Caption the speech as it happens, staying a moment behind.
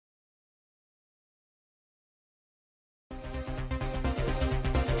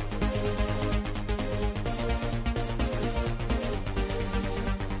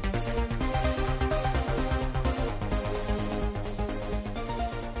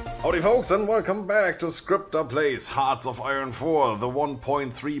Howdy folks, and welcome back to Scryptar Plays Hearts of Iron 4, the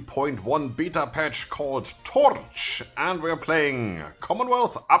 1.3.1 beta patch called Torch, and we're playing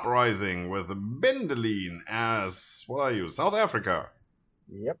Commonwealth Uprising with Bendilin as, what are you, South Africa?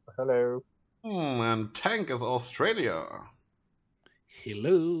 Yep, hello. And Tank is Australia.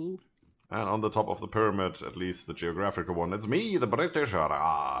 Hello. And on the top of the pyramid, at least the geographical one, it's me, the British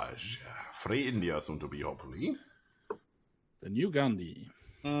Raj. Free India soon to be, hopefully. The new Gandhi.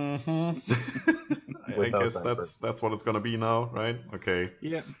 I guess that's what it's gonna be now, right? Okay.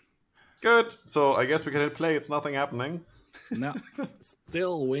 Yeah. Good. So I guess we can hit play. It's nothing happening. No.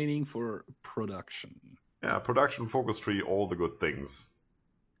 Still waiting for production. Yeah, production, focus tree, all the good things.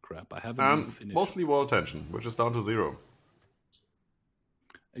 Crap, I haven't finished. Mostly world tension, which is down to 0.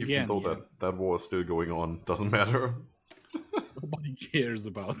 Again, even though that war is still going on, doesn't matter. Nobody cares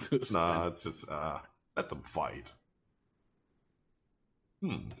about this. Nah, it's just let them fight.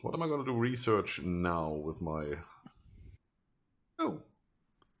 What am I gonna do research now with my... Oh.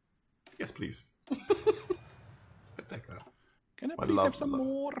 Yes, please. Take that. Can I please have some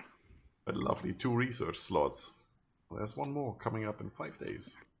more? My lovely 2 research slots. There's one more coming up in 5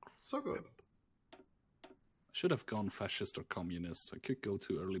 days. So good. Should have gone fascist or communist. I could go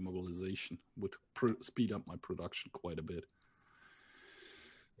to early mobilization. Would speed up my production quite a bit.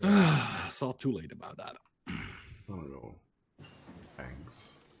 Saw too late about that. Oh no.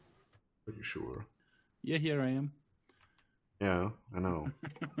 Thanks. Pretty sure. Yeah, here I am. Yeah, I know.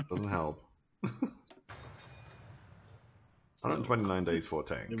 Doesn't help. 129 days for a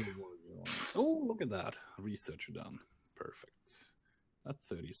tank. Oh, look at that. Research done. Perfect. That's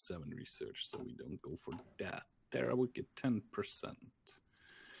 37 research, so we don't go for that. There I would get 10%.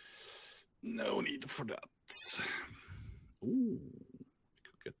 No need for that. Ooh, we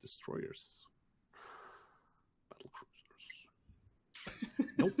could get destroyers. Battle cruisers.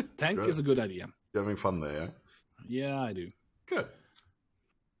 Nope, tank is a good idea. You're having fun there, yeah? Yeah, I do. Good.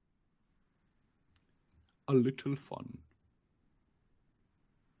 A little fun.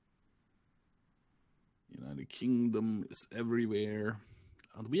 United Kingdom is everywhere.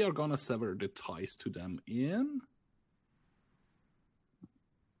 And we are gonna sever the ties to them in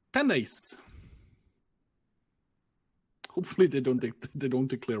 10 days. Hopefully they don't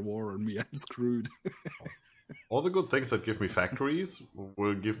declare war on me. I'm screwed. All the good things that give me factories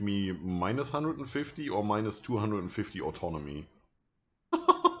will give me minus 150 or minus 250 autonomy.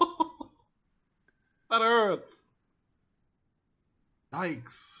 That hurts.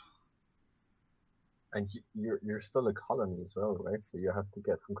 Yikes. And you're still a colony as well, right? So you have to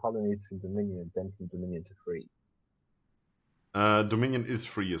get from colony to dominion, then from dominion to free. Dominion is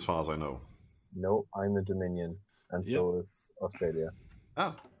free as far as I know. No, I'm a dominion, and so is Australia.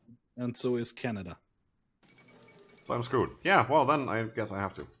 Ah. And so is Canada. So I'm screwed. Yeah, well then I guess I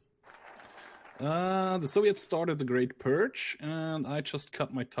have to. The Soviets started the Great Purge, and I just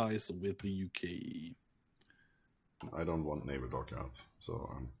cut my ties with the UK. I don't want naval dockyards, so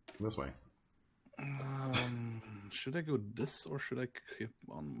this way. Should I go this, or should I keep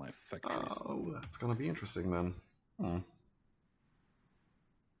on my factories? Oh, that's gonna be interesting then.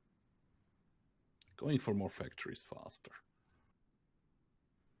 Going for more factories faster.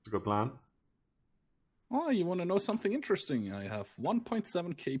 It's a good plan. Oh, you want to know something interesting? I have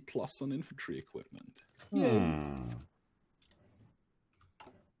 1.7k plus on infantry equipment.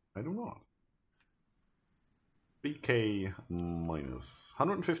 I do not. 3k minus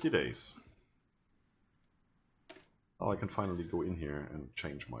 150 days. Oh, I can finally go in here and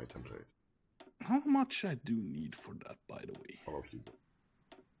change my template. How much I do need for that, by the way? All of you.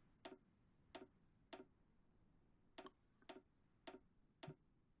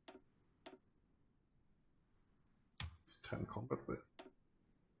 It's 10 combat with.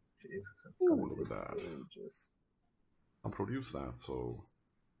 Jesus, that's gonna look at that. Ages. I'll produce that, so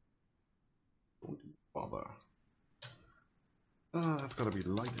don't bother. That's gotta be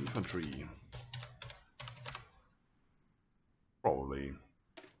light infantry. Probably.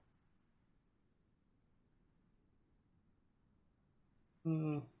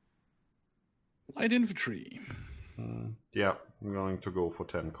 Light infantry. Yeah, I'm going to go for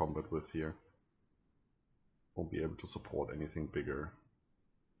 10 combat with here. Won't be able to support anything bigger.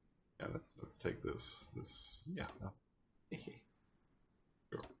 Yeah, let's take this. Yeah.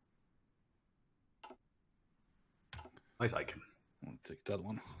 Sure. Nice icon. I'll take that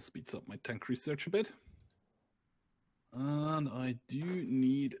one. Speeds up my tank research a bit. And I do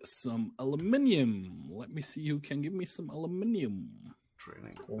need some aluminium. Let me see who can give me some aluminium.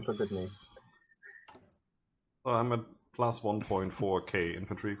 Training. Look at me. So I'm at plus 1.4k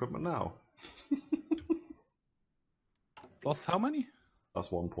infantry equipment now. Plus how many? That's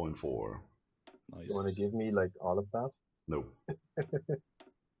 1.4. Nice. You want to give me like all of that? No.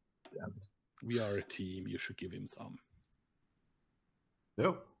 Damn it. We are a team. You should give him some.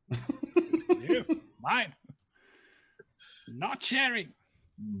 No. Yeah, mine. Not sharing.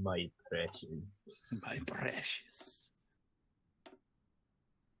 My precious. My precious.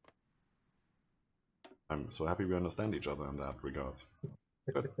 I'm so happy we understand each other in that regards.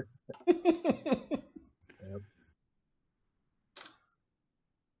 Good. Yep.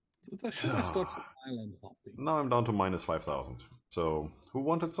 So should I start some island hopping? Now I'm down to minus 5,000. So, who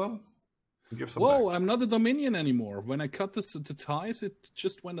wanted some? Give some Whoa, back. I'm not a Dominion anymore. When I cut this to ties, it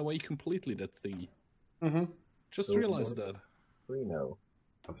just went away completely, that thingy. Mm-hmm. Just So realized that. Free now.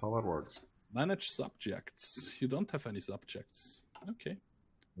 That's how that works. Manage subjects. You don't have any subjects. Okay.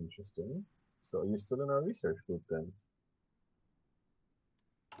 Interesting. So you're still in our research group then?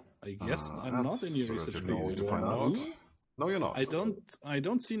 I guess I'm not in your research relatively group. easy to you're find not. out. No, you're not. I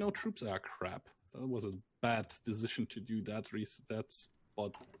don't see no troops. Ah, crap. That was a bad decision to do that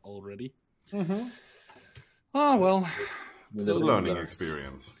spot already. Mm-hmm. Oh, well. It's a learning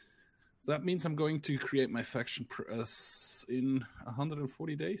experience. So that means I'm going to create my faction in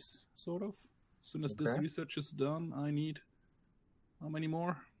 140 days, sort of. As soon as this Okay. research is done, I need... How many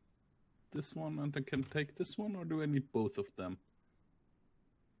more? This one, and I can take this one, or do I need both of them?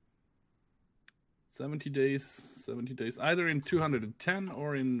 70 days, either in 210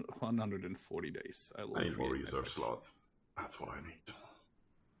 or in 140 days. I I need more create my research faction. slots. That's what I need.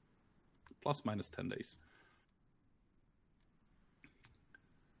 Plus minus 10 days.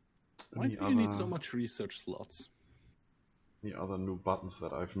 Why Any do you need other- so much research slots? Any other new buttons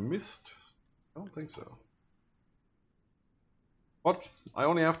that I've missed? I don't think so. What? I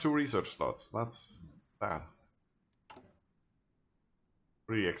only have 2 research slots. That's bad.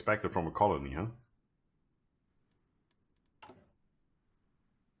 Pretty expected from a colony, huh?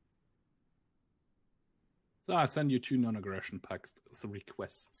 So I send you 2 non-aggression packs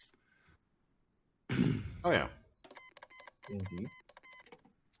requests. Oh yeah. Indeed.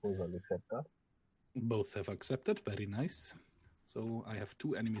 We will accept that. Both have accepted. Very nice. So I have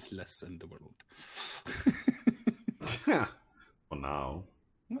 2 enemies less in the world. For now.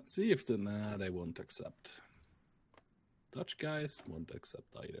 Let's see if they won't accept. Dutch guys won't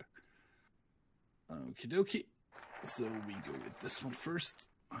accept either. Okie dokie. So we go with this one first.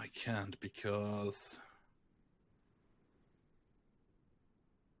 I can't because...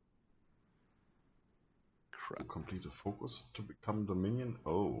 Crap. Complete a focus to become Dominion.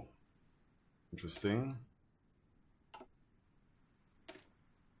 Oh. Interesting.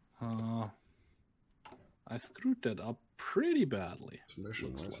 I screwed that up pretty badly. Mission,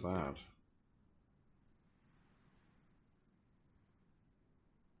 Looks where's like that?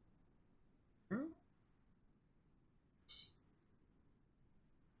 Hmm?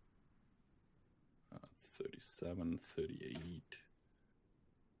 37, 38,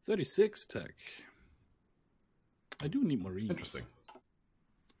 36 tech. I do need Marines. Interesting.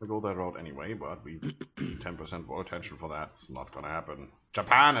 We go that route anyway, but we 10% more attention for that. It's not gonna happen.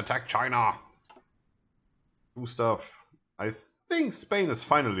 Japan, attack China! Do stuff. I think Spain is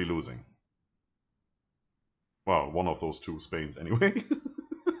finally losing. Well, one of those 2 Spains anyway.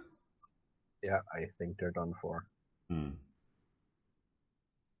 Yeah, I think they're done for.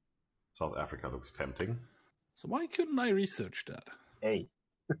 South Africa looks tempting. So why couldn't I research that? Hey.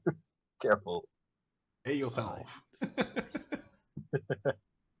 Careful. Hey yourself.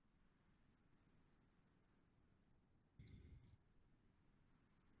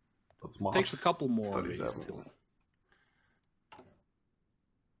 That's March Takes a couple more 37. days still.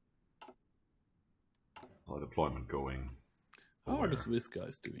 How's our deployment going? How are Where? the Swiss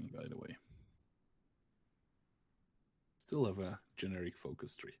guys doing, by the way? Still have a generic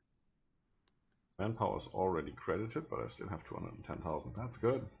focus tree. Manpower is already credited, but I still have 210,000. That's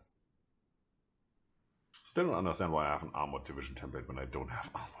good. Still don't understand why I have an armored division template when I don't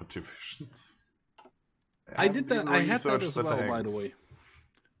have armored divisions. I did that. even I had that researched as the well, by the tanks. way.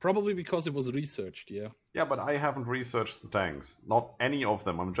 Probably because it was researched, yeah. Yeah, but I haven't researched the tanks. Not any of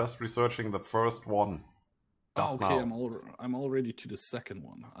them. I'm just researching the first one. Oh, Just okay, now. I'm already to the second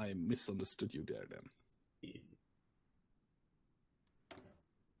one. I misunderstood you there then.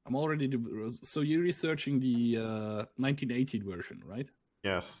 I'm already... So you're researching the 1980 version, right?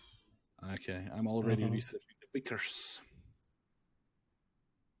 Yes. Okay, I'm already Mhm. researching the Vickers.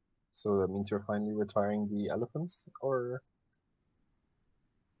 So that means you're finally retiring the elephants, or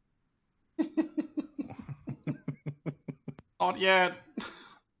Not yet.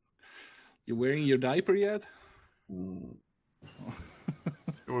 You wearing your diaper yet? You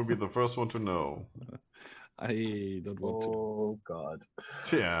will be the first one to know. I don't want to. Oh god.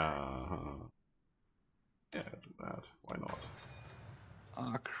 Yeah. Yeah, do that. Why not?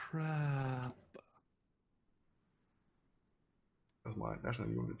 Ah, crap. That's my national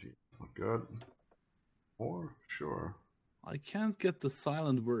unity. It's not good. Or sure. I can't get the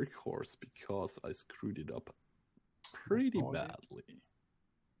silent workhorse because I screwed it up pretty Oh, yeah. badly.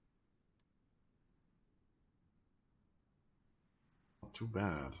 Not too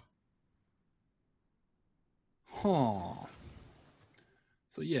bad. Huh.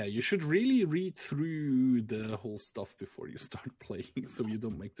 So yeah, you should really read through the whole stuff before you start playing, so you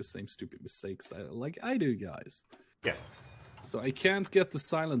don't make the same stupid mistakes like I do, guys. Yes. So I can't get the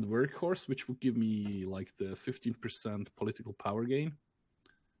silent workhorse, which would give me like the 15% political power gain,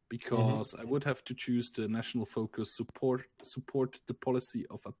 because I would have to choose the national focus support the policy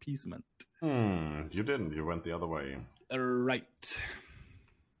of appeasement. You didn't. You went the other way. Right.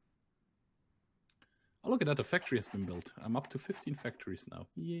 Oh, look at that, a factory has been built. I'm up to 15 factories now.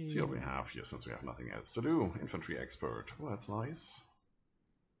 Yay. See what we have here, since we have nothing else to do. Infantry expert. Well, that's nice.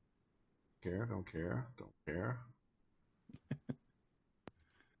 Care, don't care, don't care.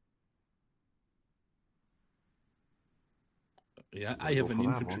 Yeah, I have an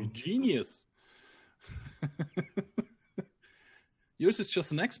infantry genius. Yours is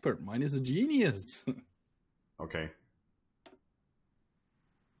just an expert. Mine is a genius. Okay.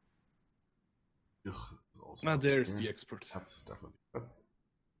 Ugh, this is also Now there's here. the expert. That's definitely good.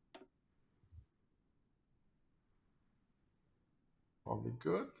 Probably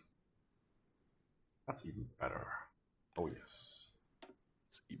good. That's even better. Oh yes.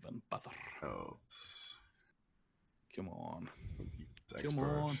 It's even better. Oh, it's Come on. expert. Come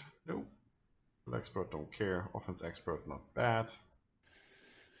on. Nope. Full expert, don't care. Offense expert, not bad.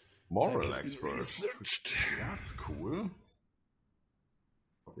 Moral expert. Researched. That's cool.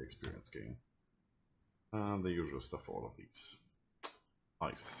 Probably experience gain. And the usual stuff for all of these.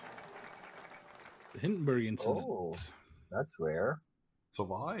 Nice. The Hindenburg incident. Oh, that's rare.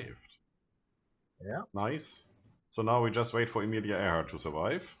 Survived. Yeah. Nice. So now we just wait for Emilia Earhart to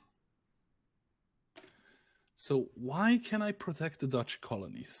survive. So why can I protect the Dutch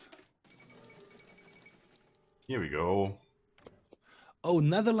colonies? Here we go. Oh,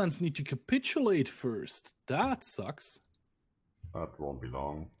 Netherlands need to capitulate first. That sucks. That won't be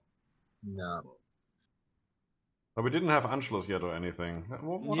long. No. But we didn't have Anschluss yet or anything.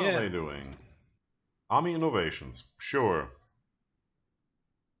 What Yeah. are they doing? Army innovations. Sure.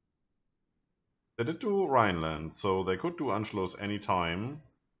 They did do Rhineland, so they could do Anschluss anytime.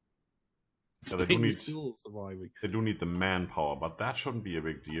 Yeah, they do Spain need, is still surviving. they do need the manpower, but that shouldn't be a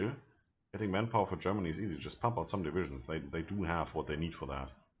big deal. Getting manpower for Germany is easy. Just pump out some divisions. They do have what they need for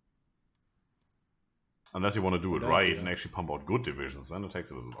that. Unless you want to do it Good right idea. and actually pump out good divisions, then it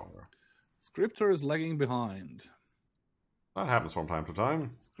takes a little longer. Scryptar is lagging behind. That happens from time to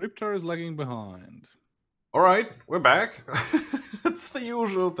time. Scryptar is lagging behind. Alright, we're back. It's the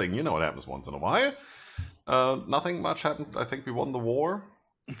usual thing. You know what happens once in a while. Nothing much happened. I think we won the war.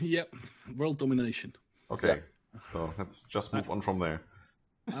 Yep, world domination. Okay, so let's just move on from there.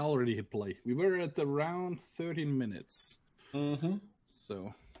 I already hit play. We were at around 13 minutes. Mm-hmm.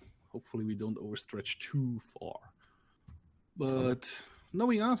 So hopefully we don't overstretch too far. But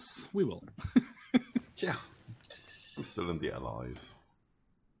knowing us, we will. Yeah. I'm still in the Allies.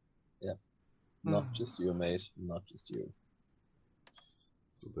 Yeah. Not just you, mate. Not just you.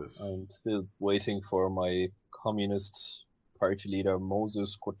 Let's do this. I'm still waiting for my communist party leader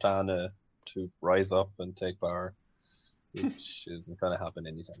Moses Kotane to rise up and take power, which isn't gonna happen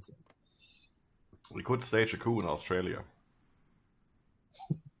anytime soon. We could stage a coup in Australia.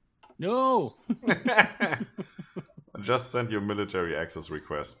 No! I just sent you a military access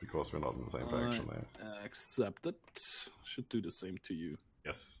request because we're not in the same faction there. Accept it. Should do the same to you.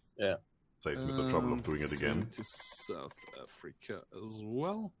 Yes. Yeah. Saves me the trouble of doing it again. Same to South Africa as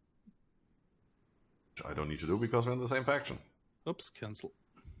well. Which I don't need to do because we're in the same faction. Oops, cancel.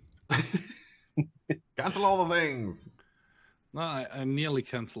 Cancel all the things! No, I nearly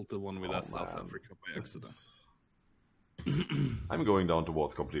cancelled the one with South man. Africa by This accident. is- I'm going down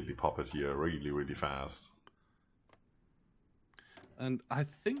towards completely puppet here really, really fast. And I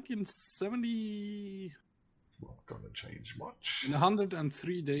think in 70... It's not gonna change much. In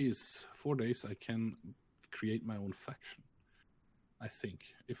 103 days, 4 days, I can create my own faction. I think,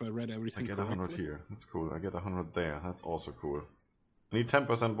 if I read I everything get correctly. 100 here. That's cool. I get 100 there. That's also cool. I need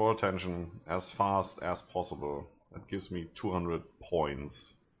 10% war tension as fast as possible. That gives me 200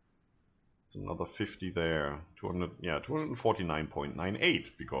 points. It's another 50 there. 200, yeah,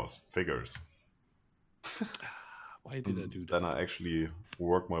 249.98 because figures. Why did I do that? Then I actually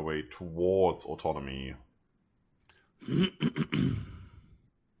work my way towards autonomy.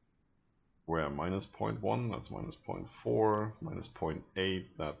 We're minus 0.1, that's minus 0.4, minus 0.8,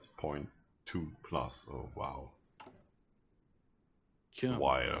 that's 0.2 plus. Oh, wow.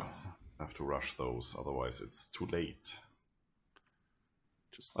 Wire. Have to rush those, otherwise it's too late.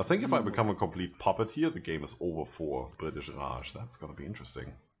 I think if I become a complete puppeteer, the game is over for British Raj. That's gonna be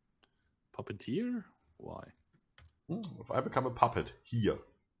interesting. Puppeteer? Why? If I become a puppet here.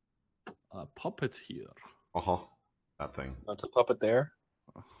 A puppet here. That thing. Not a puppet there.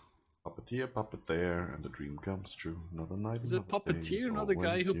 Puppeteer, puppet there, and the dream comes true. Another night. Is it puppeteer, not a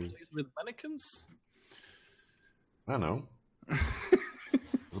guy who plays with mannequins? I know.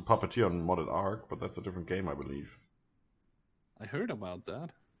 There's a puppeteer on Modded Ark, but that's a different game, I believe. I heard about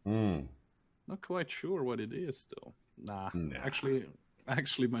that. Not quite sure what it is, though. Nah.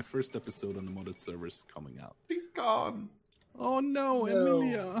 Actually, my first episode on the modded server is coming out. He's gone. Oh no,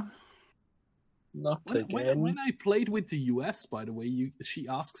 Emilia. Not again. When I played with the US, by the way, she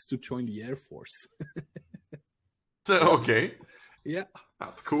asks to join the Air Force. Okay. Yeah.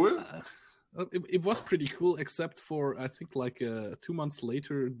 That's cool. It was pretty cool, except for, I think, like 2 months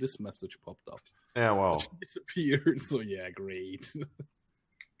later, this message popped up. Yeah, well. She disappeared, so yeah, great.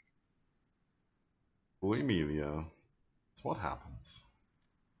 Oh, Emilia. That's what happens.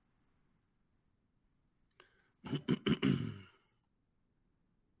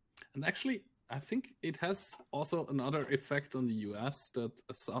 And actually, I think it has also another effect on the US that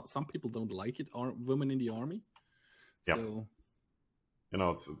some people don't like it, are women in the army. Yep. So, you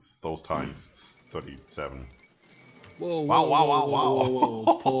know, it's those times. It's 37. Whoa,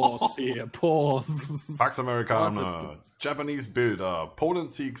 Wow. Pause here, pause. Pax Americana, Japanese builder,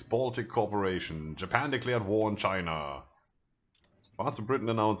 Poland seeks Baltic cooperation, Japan declared war on China. France and Britain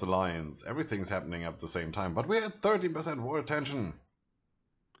announced alliance. Everything's happening at the same time, but we're at 13% war attention.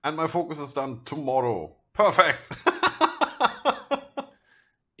 And my focus is done tomorrow. Perfect!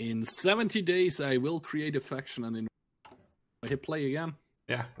 In 70 days, I will create a faction and I hit play again.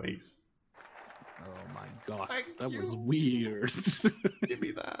 Yeah, please. Oh my god, that you. was weird. Give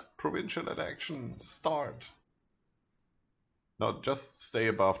me that. Provincial election. Start. No, just stay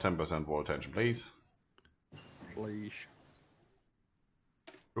above 10% war attention, please. Please.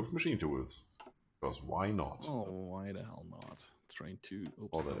 Proof machine tools. Because why not? Oh, why the hell not? Train 2. Oops,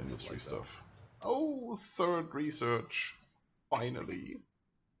 all that industry stuff. Oh, third research. Finally.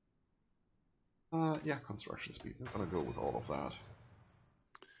 Yeah, construction speed. I'm gonna go with all of that.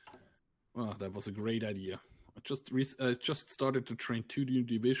 Oh, that was a great idea. I just started to train 2 new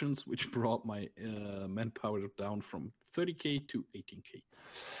divisions, which brought my manpower down from 30k to 18k.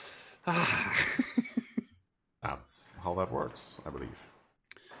 That's how that works, I believe.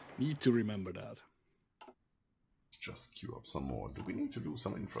 Need to remember that. Just queue up some more. Do we need to do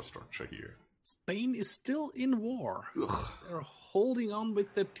some infrastructure here? Spain is still in war. Ugh. They're holding on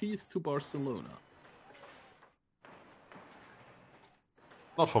with their teeth to Barcelona.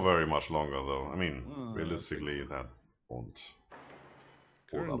 Not for very much longer, though. I mean, realistically, that won't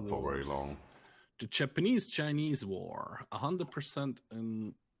hold up for very long. The Japanese-Chinese war, 100%,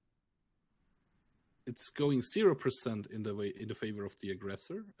 and it's going 0% in the favor of the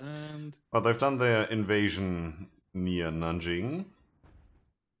aggressor. And well, they've done their invasion near Nanjing,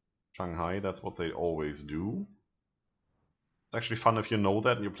 Shanghai. That's what they always do. It's actually fun if you know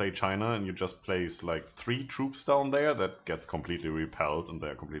that and you play China and you just place like 3 troops down there. That gets completely repelled and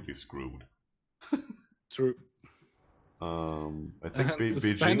they're completely screwed. True. I think the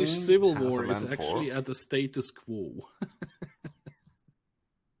Beijing Spanish Civil War has is actually at the status quo.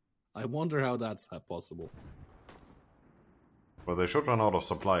 I wonder how that's possible. Well, they should run out of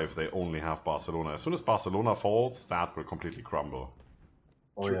supply if they only have Barcelona. As soon as Barcelona falls, that will completely crumble.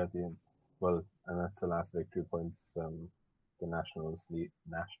 Oh yeah, well, and that's the last victory points the nationalists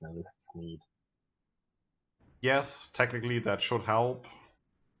need. Yes, technically that should help.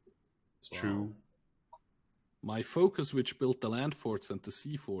 It's true. My focus, which built the land forts and the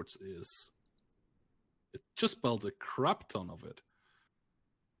sea forts, is it just built a crap ton of it.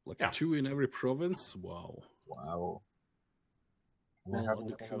 Like 2 in every province. Wow. Can I have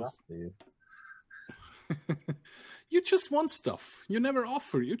some of that, please? You just want stuff. You never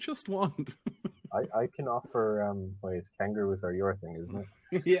offer. You just want. I can offer. Wait, kangaroos are your thing, isn't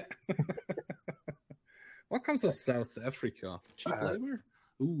it? Yeah. What comes of South Africa? Cheap labor?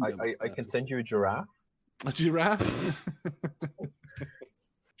 Ooh, I can send you a giraffe. A giraffe?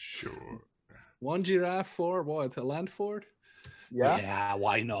 Sure. 1 giraffe for what? A land fort? Yeah. Yeah,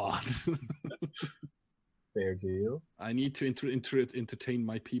 why not? Fair deal. I need to entertain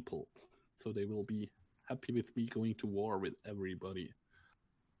my people, so they will be happy with me going to war with everybody.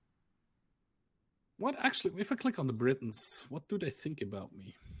 What actually, if I click on the Britons, what do they think about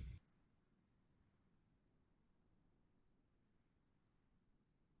me?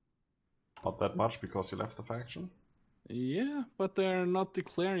 Not that much because you left the faction? Yeah, but they're not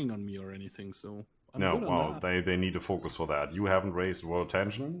declaring on me or anything, so I'm No, good on well, that. they need to focus for that. You haven't raised world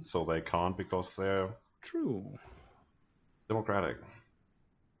tension, so they can't because they're True. democratic.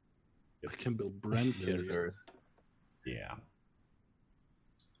 I can build brand carriers. Losers. Yeah.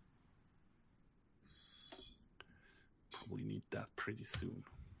 Probably need that pretty soon.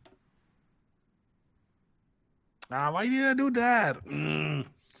 Why did I do that?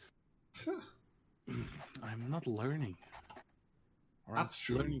 I'm not learning. Or That's I'm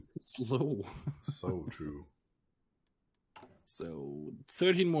true. learning too slow. So true. So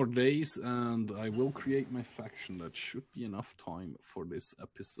 13 more days and I will create my faction. That should be enough time for this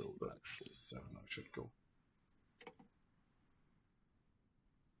episode, actually. 7 I should go.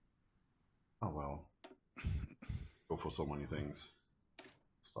 Oh well. Go for so many things.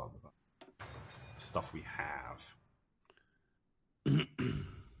 Start with that. Stuff we have.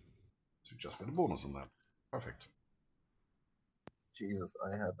 So you just get a bonus on that. Perfect. Jesus,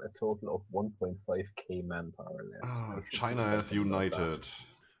 I have a total of 1.5k manpower left. Ah, I should do China has something about united.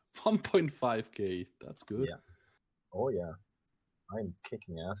 1.5k. That's good. Yeah. Oh yeah. I'm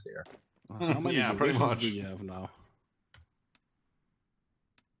kicking ass here. How many Yeah, pretty divisions much. do you have now?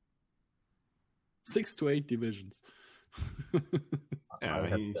 6 to 8 divisions. Yeah, I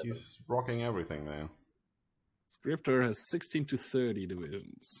have 7. he's rocking everything there. Scryptar has 16 to 30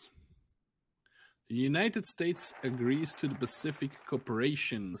 divisions. The United States agrees to the Pacific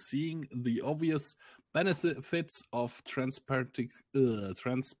Cooperation, seeing the obvious benefits of Trans-Pacific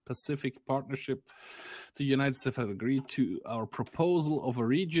Partnership. The United States have agreed to our proposal of a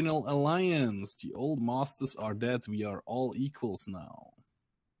regional alliance. The old masters are dead. We are all equals now.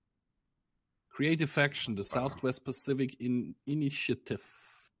 Creative faction, the Southwest Pacific Initiative.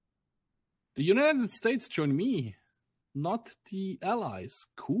 The United States join me, not the Allies.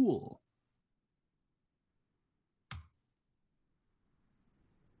 Cool.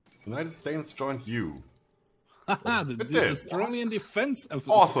 United States joined you. Haha, the did. Australian Defense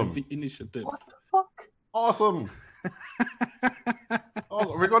Awesome. Initiative. What the fuck? Awesome!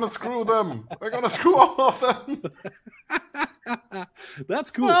 Awesome. We're gonna screw them! We're gonna screw all of them! That's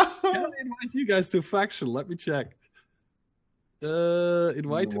cool. Can I invite you guys to a faction? Let me check.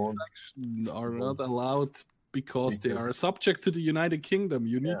 Invite to won't. faction are not allowed because they are subject to the United Kingdom.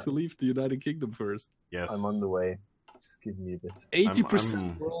 You need to leave the United Kingdom first. Yes. I'm on the way. Just give me a bit.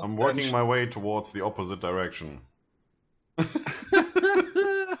 80%. I'm working my way towards the opposite direction.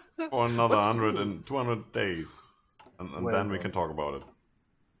 For another 100 and 200 days. And then we can talk about it.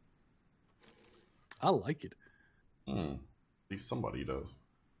 I like it. At least somebody does.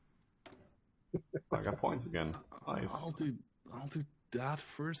 I got points again. Nice. I'll do that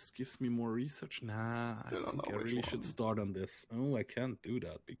first. Gives me more research. Nah, Still I don't think know I which really one. should start on this. Oh, I can't do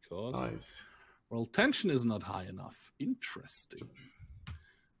that because Nice. well, tension is not high enough. Interesting.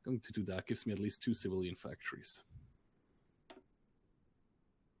 Going to do that gives me at least 2 civilian factories.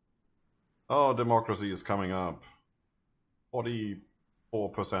 Oh, democracy is coming up. 44%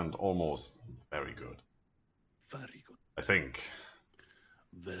 almost. Very good. Very good. I think.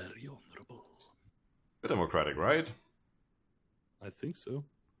 Very honorable. You're democratic, right? I think so.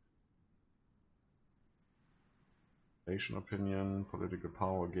 Nation opinion, political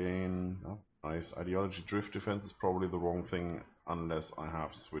power gain. Oh, nice. Ideology drift defense is probably the wrong thing unless I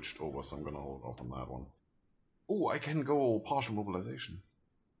have switched over, so I'm gonna hold off on that one. Oh, I can go partial mobilization.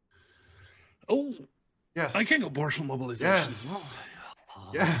 Oh, yes. I can go partial mobilization as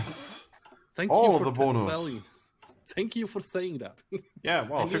well. Yes. Thank All you for the bonus. selling. Thank you for saying that. Yeah,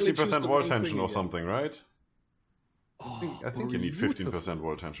 well, I nearly chose 50% the world wrong tension thing or again. something, right? Oh, I think you need 15%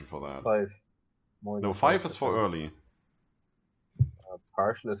 world tension for that. 5. More No, than 5 is for 5%. early.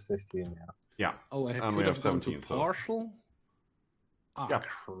 Partial is 15, yeah. Yeah. Oh, I And we could have have gone 17, to so- partial? Ah, Yeah,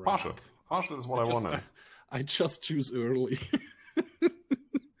 crap. partial. Partial is what I wanted. I just choose early.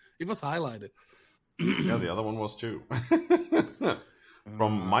 It was highlighted. Yeah, the other one was too.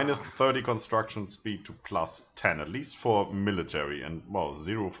 From minus 30 construction speed to plus 10, at least for military, and well,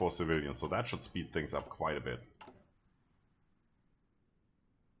 0 for civilians, so that should speed things up quite a bit.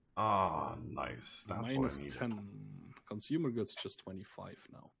 Ah, nice. That's minus what I need. 10. Consumer goods just 25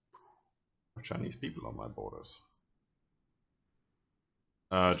 now. Chinese people on my borders.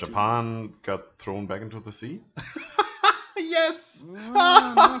 Just Japan got thrown back into the sea? Yes!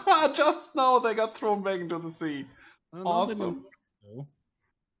 No. Just now they got thrown back into the sea. Not Awesome. anymore, though.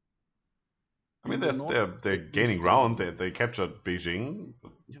 I mean, they're gaining ground. They captured Beijing,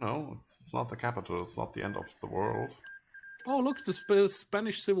 but you know, it's not the capital. It's not the end of the world. Oh, look, the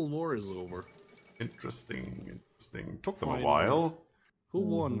Spanish Civil War is over. Interesting. Took them Finally. a while. Who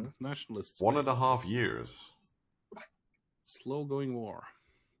won? Nationalists. 1.5 years. Slow-going war.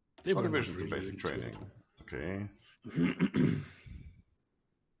 They were divisions never of really basic into training. It's okay. it.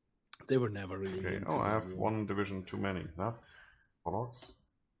 They were never really Okay. into Oh, I have war. one division too many. That's bollocks.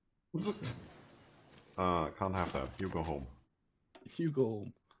 Can't have that. You go home. You go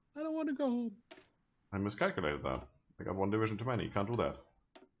home. I don't want to go home. I miscalculated that. I got one division too many. Can't do that.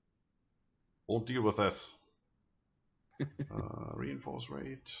 Won't deal with this. Reinforce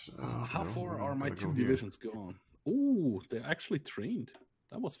rate. How no, far we're are my gonna two go here. divisions gone? Ooh, they're actually trained.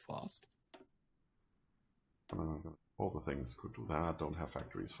 That was fast. All the things could do that. Don't have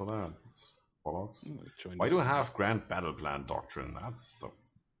factories for that. It's bollocks. Join Why this do I one. have Grand Battle Plan Doctrine? That's the...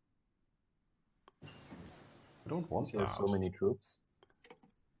 I don't want You have that. so many troops.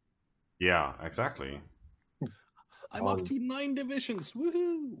 Yeah, exactly. I'm up to 9 divisions.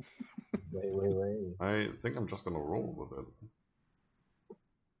 Woohoo! Way. I think I'm just gonna roll with it.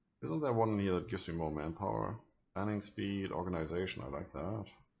 Isn't there one here that gives me more manpower? Planning speed, organization, I like that.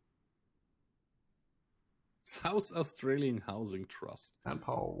 South Australian Housing Trust.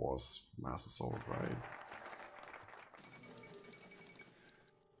 Manpower was mass assault, right?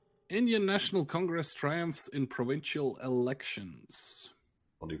 Indian National Congress triumphs in provincial elections.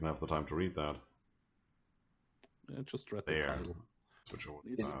 Don't even have the time to read that. Just read the There. title. Switch over to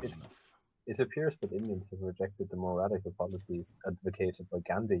It's that. good enough. It appears that Indians have rejected the more radical policies advocated by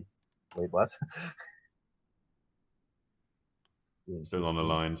Gandhi. Wait, what? Still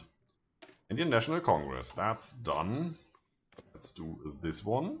unaligned. Indian National Congress, that's done. Let's do this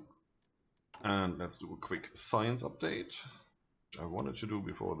one. And let's do a quick science update, which I wanted to do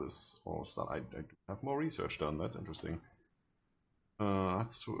before this all started. I do have more research done, that's interesting.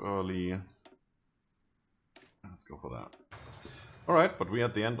 That's too early. Let's go for that. Alright, but we're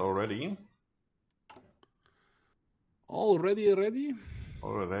at the end already. Already ready?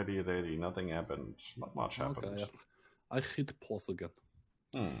 Already, nothing happened. Not much happened. Okay, I hit pause again.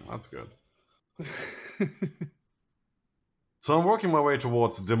 That's good. So I'm working my way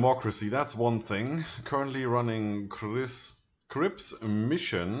towards democracy, that's one thing. Currently running Crips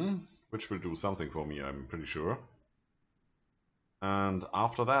mission, which will do something for me, I'm pretty sure. And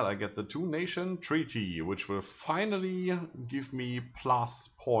after that I get the two-nation treaty, which will finally give me plus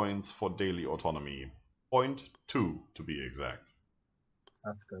points for daily autonomy. 0.2 to be exact.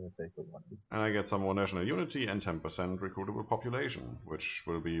 That's going to take a while. And I get some more national unity and 10% recruitable population, which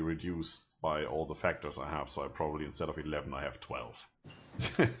will be reduced by all the factors I have, so I probably, instead of 11, I have 12.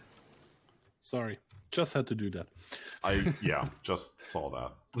 Sorry, just had to do that. Yeah, just saw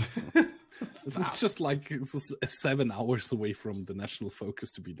that. It was just like it was 7 hours away from the national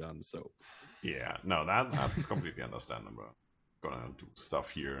focus to be done, so... Yeah, no, that's completely understandable. Gonna do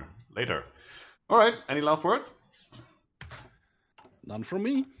stuff here later. Alright, any last words? None from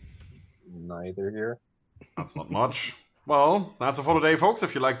me. Neither here. That's not much. Well, that's it for today, folks.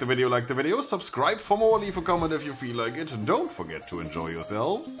 If you like the video, subscribe for more, leave a comment if you feel like it. Don't forget to enjoy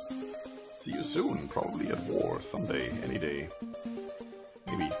yourselves. See you soon, probably at war, someday, any day.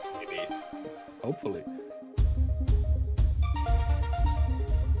 Maybe. Hopefully.